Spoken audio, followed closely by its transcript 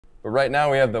But right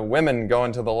now we have the women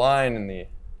going to the line in the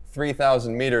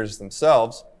 3,000 meters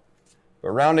themselves.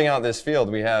 But rounding out this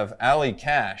field, we have Allie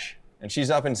Cash, and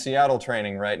she's up in Seattle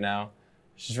training right now.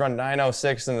 She's run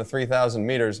 9:06 in the 3,000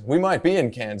 meters. We might be in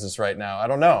Kansas right now, I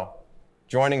don't know.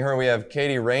 Joining her, we have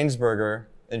Katie Rainsberger,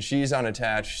 and she's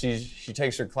unattached. She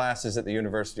takes her classes at the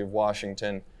University of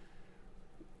Washington.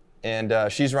 And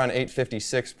she's run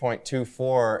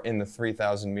 8:56.24 in the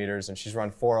 3,000 meters, and she's run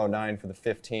 4:09 for the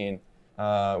 15.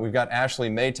 We've got Ashley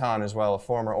Mayton as well, a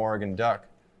former Oregon Duck.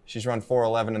 She's run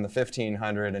 4:11 in the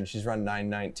 1,500, and she's run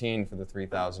 9:19 for the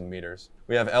 3,000 meters.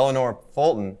 We have Eleanor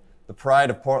Fulton, the pride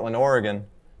of Portland, Oregon.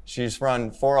 She's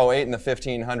run 4:08 in the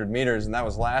 1,500 meters, and that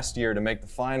was last year to make the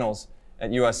finals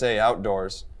at USA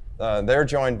Outdoors. They're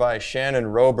joined by Shannon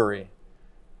Rowbury,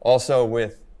 also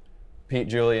with Pete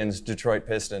Julian's Detroit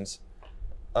Pistons.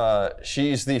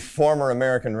 She's the former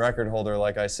American record holder,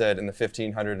 like I said, in the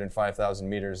 1,500 and 5,000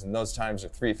 meters, and those times are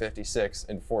 3:56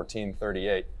 and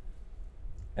 14:38.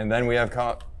 And then we have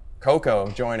Coco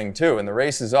joining too, and the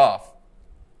race is off.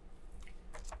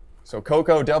 So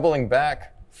Coco doubling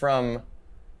back from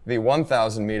the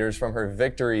 1,000 meters from her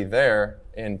victory there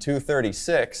in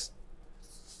 2:36.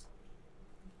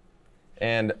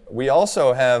 And we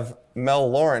also have Mel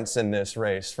Lawrence in this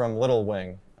race from Little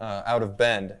Wing out of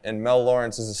Bend. And Mel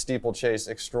Lawrence is a steeplechase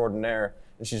extraordinaire,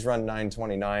 and she's run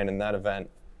 9:29 in that event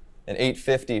and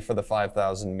 8:50 for the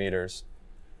 5,000 meters.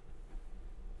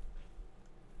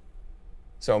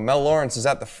 So Mel Lawrence is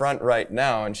at the front right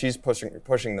now, and she's pushing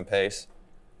the pace.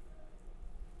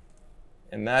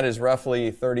 And that is roughly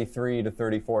 33 to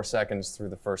 34 seconds through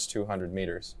the first 200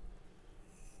 meters.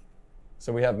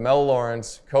 So we have Mel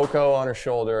Lawrence, Coco on her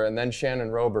shoulder, and then Shannon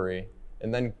Rowbury.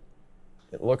 And then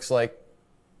it looks like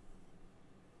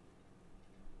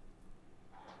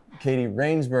Katie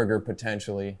Rainsberger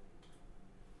potentially.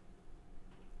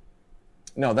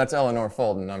 No, that's Eleanor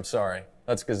Fulton, I'm sorry.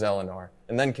 That's Gazellenor.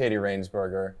 And then Katie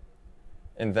Rainsberger,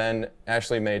 and then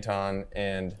Ashley Mayton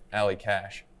and Allie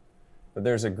Cash. But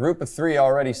there's a group of three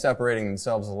already separating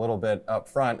themselves a little bit up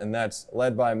front, and that's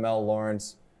led by Mel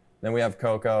Lawrence. Then we have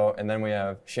Coco, and then we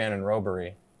have Shannon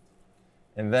Rowbury.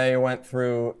 And they went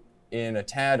through in a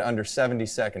tad under 70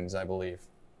 seconds, I believe.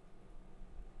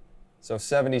 So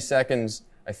 70 seconds,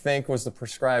 I think, was the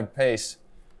prescribed pace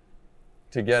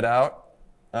to get out.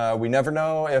 We never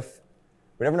know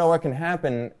what can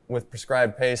happen with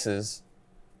prescribed paces.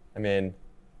 I mean,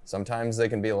 sometimes they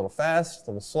can be a little fast,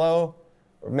 a little slow,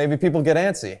 or maybe people get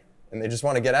antsy and they just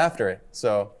want to get after it.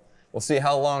 So we'll see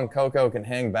how long Coco can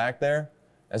hang back there.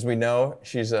 As we know,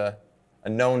 she's a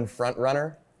known front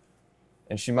runner,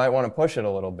 and she might want to push it a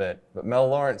little bit. But Mel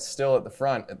Lawrence still at the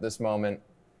front at this moment,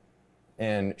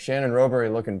 and Shannon Rowbury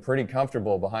looking pretty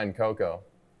comfortable behind Coco.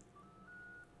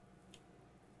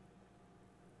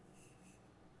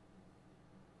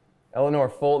 Eleanor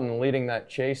Fulton leading that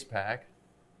chase pack,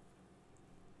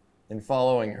 and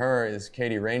following her is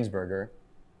Katie Rainsberger.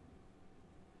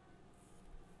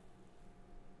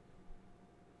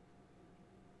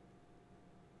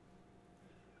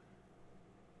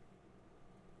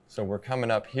 So we're coming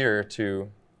up here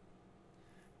to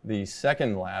the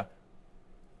second lap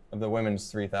of the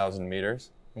women's 3,000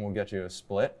 meters, and we'll get you a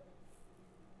split.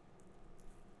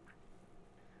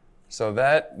 So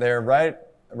that they're right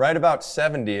about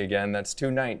 70 again. That's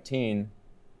 2:19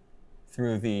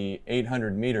 through the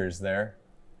 800 meters there.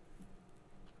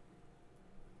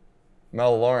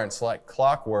 Mel Lawrence, like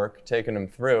clockwork, taking them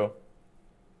through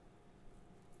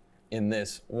in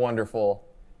this wonderful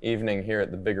evening here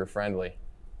at the Bigger Friendly.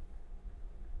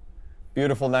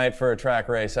 Beautiful night for a track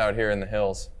race out here in the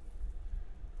hills.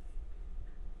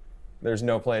 There's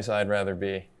no place I'd rather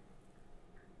be.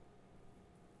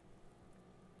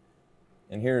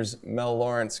 And here's Mel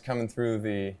Lawrence coming through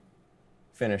the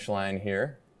finish line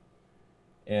here.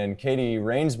 And Katie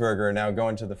Rainsberger now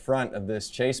going to the front of this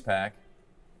chase pack.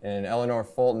 And Eleanor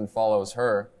Fulton follows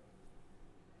her.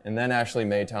 And then Ashley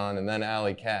Mayton, and then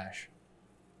Allie Cash.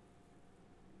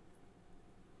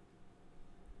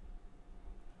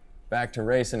 Back to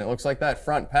racing. It looks like that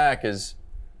front pack is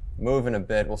moving a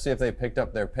bit. We'll see if they picked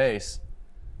up their pace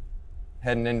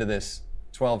heading into this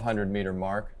 1,200 meter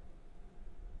mark.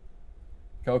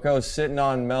 Coco's sitting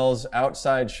on Mel's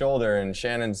outside shoulder, and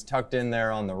Shannon's tucked in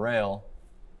there on the rail.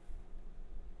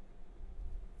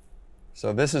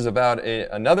 So this is about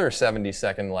another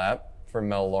 70-second lap for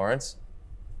Mel Lawrence.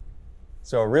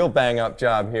 So a real bang-up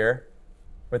job here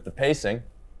with the pacing.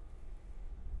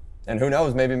 And who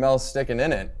knows, maybe Mel's sticking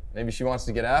in it. Maybe she wants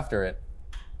to get after it.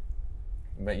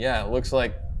 But yeah, it looks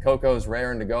like Coco's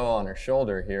raring to go on her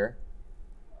shoulder here.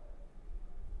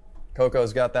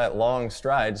 Coco's got that long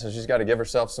stride, so she's got to give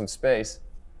herself some space.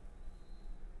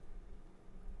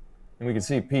 And we can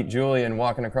see Pete Julian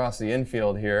walking across the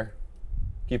infield here,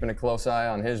 keeping a close eye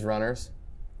on his runners,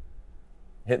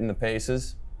 hitting the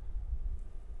paces.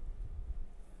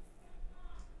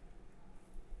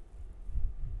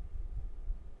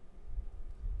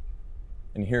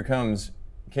 And here comes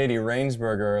Katie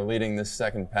Rainsberger leading this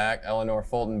second pack, Eleanor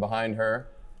Fulton behind her.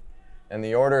 And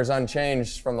the order is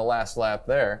unchanged from the last lap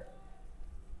there.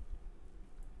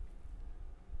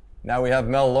 Now we have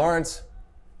Mel Lawrence.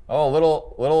 Oh,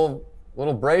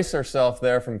 little brace herself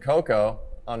there from Coco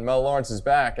on Mel Lawrence's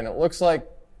back. And it looks like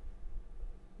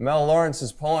Mel Lawrence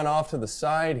is pulling off to the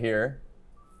side here.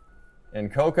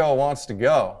 And Coco wants to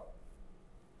go.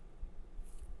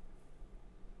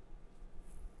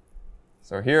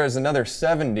 So here is another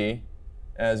 70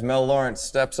 as Mel Lawrence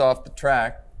steps off the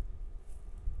track.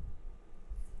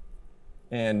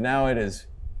 And now it is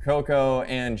Coco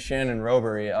and Shannon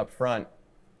Rowbury up front.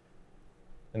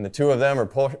 And the two of them are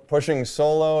pushing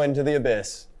solo into the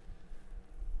abyss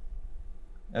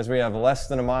as we have less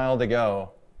than a mile to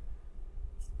go.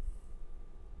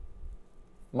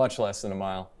 Much less than a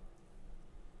mile.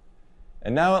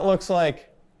 And now it looks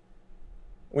like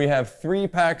we have 3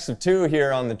 packs of 2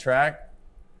 here on the track.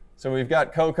 So we've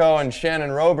got Coco and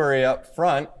Shannon Rowbury up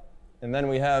front, and then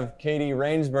we have Katie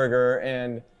Rainsberger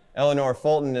and Eleanor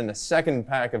Fulton in a second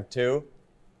pack of 2.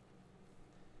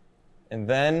 And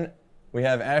then we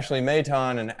have Ashley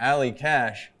Mayton and Allie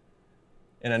Cash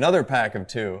in another pack of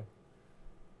 2.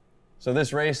 So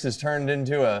this race has turned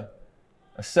into a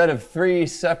set of 3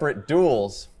 separate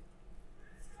duels.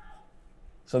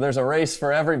 So there's a race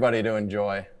for everybody to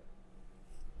enjoy.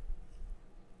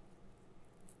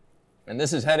 And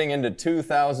this is heading into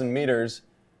 2,000 meters.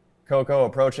 Coco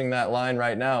approaching that line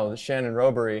right now. Shannon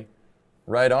Rowbury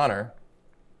right on her.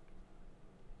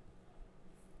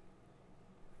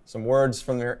 Some words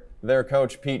from their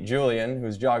coach, Pete Julian,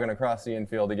 who's jogging across the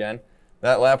infield again.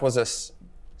 That lap was a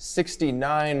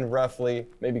 69 roughly,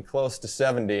 maybe close to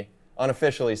 70.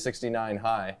 Unofficially 69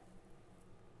 high.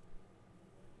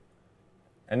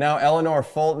 And now Eleanor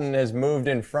Fulton has moved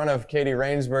in front of Katie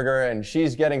Rainsberger, and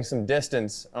she's getting some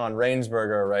distance on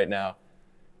Rainsberger right now.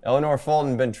 Eleanor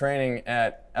Fulton been training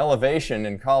at Elevation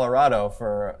in Colorado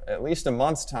for at least a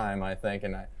month's time, I think,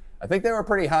 and I think they were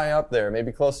pretty high up there,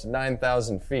 maybe close to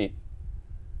 9,000 feet.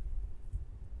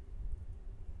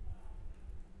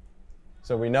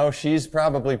 So we know she's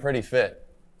probably pretty fit.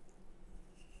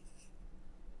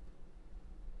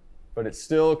 But it's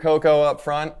still Coco up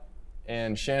front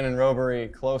and Shannon Rowbury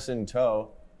close in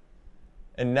tow.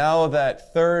 And now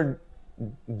that third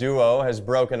duo has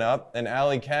broken up and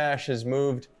Allie Cash has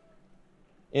moved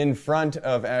in front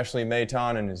of Ashley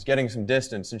Mayton and is getting some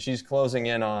distance, and she's closing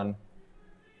in on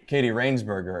Katie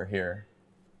Rainsberger here.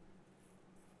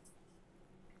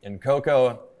 And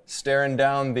Coco staring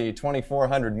down the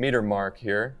 2,400 meter mark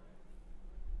here.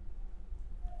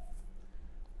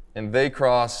 And they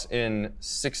cross in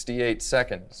 68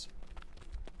 seconds.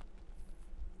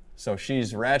 So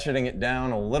she's ratcheting it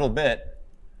down a little bit.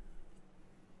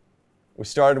 We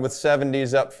started with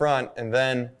 70s up front and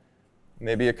then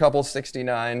maybe a couple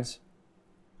 69s.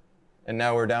 And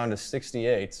now we're down to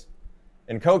 68s.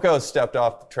 And Coco stepped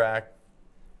off the track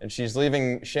and she's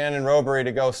leaving Shannon Rowbury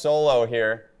to go solo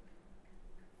here.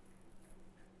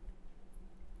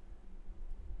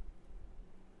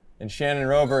 And Shannon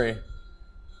Rowbury,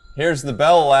 here's the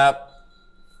bell lap.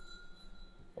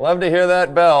 Love to hear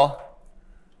that bell.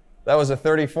 That was a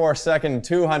 34-second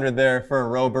 200 there for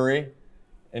Rowbury,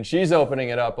 and she's opening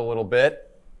it up a little bit.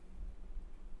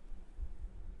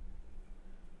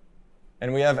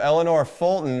 And we have Eleanor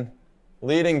Fulton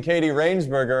leading Katie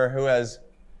Rainsberger, who has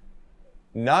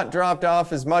not dropped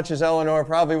off as much as Eleanor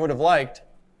probably would have liked.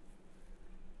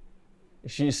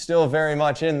 She's still very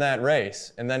much in that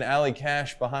race. And then Allie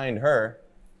Cash behind her.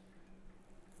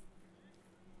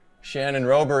 Shannon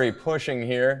Rowbury pushing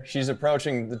here. She's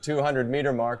approaching the 200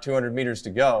 meter mark, 200 meters to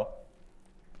go.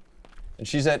 And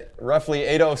she's at roughly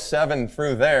 8:07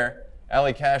 through there.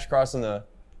 Allie Cash crossing the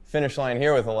finish line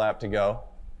here with a lap to go.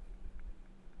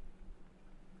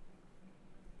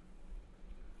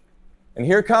 And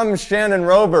here comes Shannon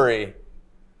Rowbury.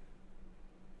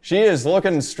 She is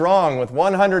looking strong with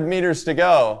 100 meters to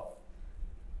go.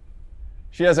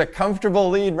 She has a comfortable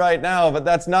lead right now, but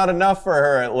that's not enough for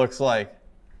her, it looks like.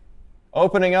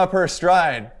 Opening up her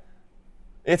stride.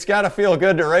 It's got to feel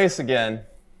good to race again.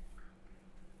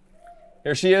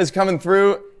 Here she is coming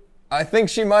through. I think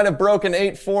she might have broken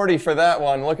 8:40 for that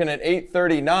one, looking at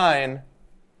 8:39.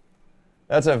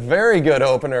 That's a very good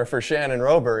opener for Shannon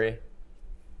Rowbury.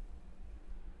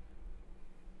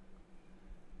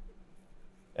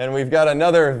 And we've got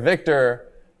another victor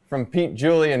from Pete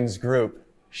Julian's group.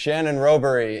 Shannon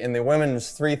Rowbury in the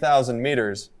women's 3,000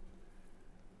 meters.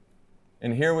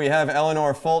 And here we have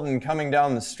Eleanor Fulton coming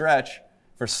down the stretch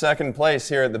for second place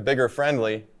here at the Bigger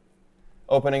Friendly,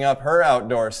 opening up her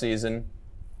outdoor season,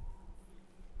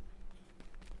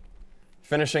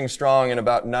 finishing strong in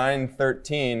about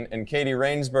 9:13, and Katie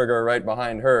Rainsberger right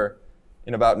behind her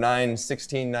in about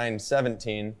 9:16,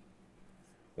 9:17.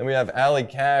 Then we have Allie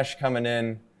Cash coming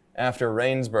in after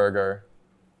Rainsberger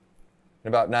in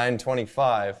about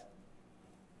 9:25.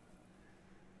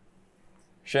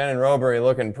 Shannon Rowbury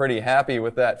looking pretty happy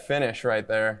with that finish right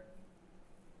there.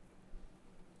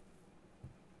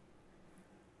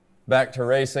 Back to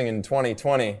racing in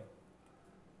 2020.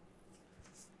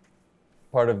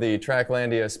 Part of the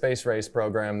Tracklandia space race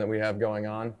program that we have going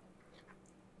on.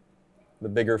 The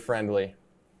Bigger Friendly.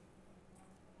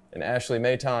 And Ashley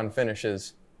Mayton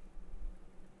finishes.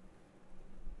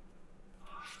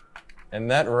 And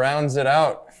that rounds it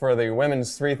out for the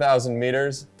women's 3,000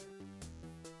 meters.